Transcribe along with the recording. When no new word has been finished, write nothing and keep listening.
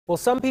Well,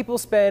 some people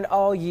spend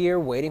all year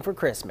waiting for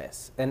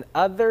Christmas, and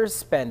others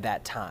spend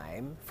that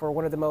time for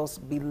one of the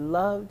most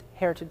beloved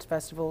heritage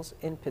festivals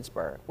in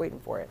Pittsburgh, waiting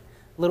for it.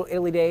 Little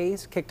Italy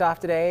Days kicked off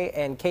today,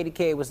 and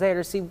KDKA was there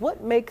to see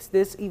what makes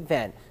this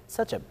event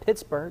such a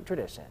Pittsburgh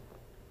tradition.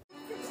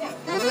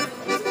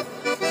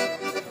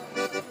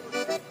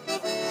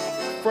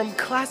 From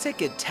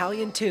classic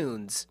Italian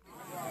tunes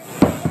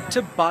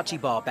to bocce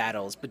ball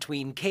battles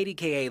between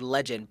KDKA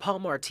legend Paul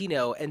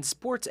Martino and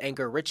sports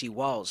anchor Richie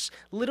Walsh,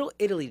 Little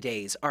Italy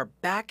Days are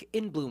back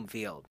in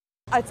Bloomfield.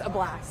 It's a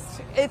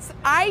blast.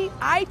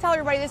 I tell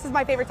everybody this is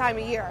my favorite time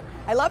of year.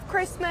 I love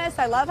Christmas,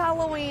 I love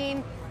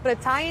Halloween, but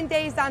Italian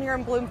Days down here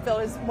in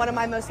Bloomfield is one of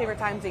my most favorite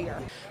times of year.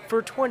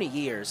 For 20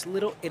 years,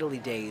 Little Italy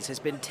Days has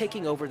been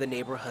taking over the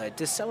neighborhood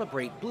to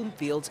celebrate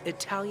Bloomfield's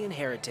Italian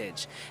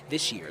heritage.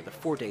 This year, the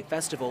 4-day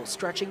festival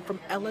stretching from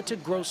Ella to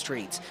Grove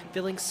Streets,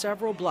 filling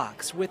several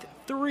blocks with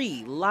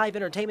 3 live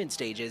entertainment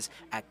stages,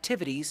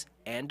 activities,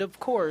 and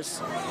of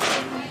course,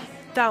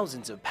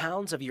 thousands of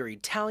pounds of your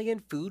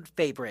Italian food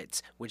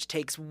favorites, which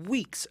takes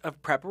weeks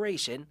of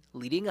preparation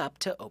leading up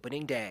to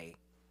opening day.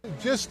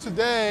 Just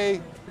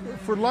today,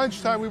 for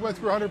lunchtime, we went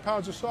through 100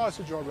 pounds of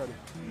sausage already.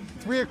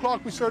 3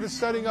 o'clock, we started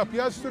setting up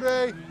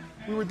yesterday.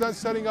 We were done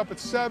setting up at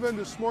 7.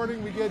 This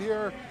morning, we get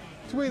here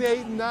between 8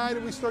 and 9,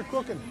 and we start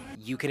cooking.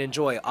 You can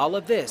enjoy all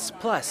of this,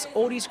 plus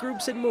oldies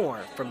groups and more,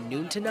 from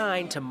noon to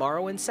 9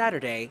 tomorrow and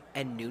Saturday,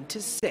 and noon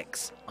to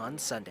 6 on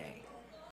Sunday.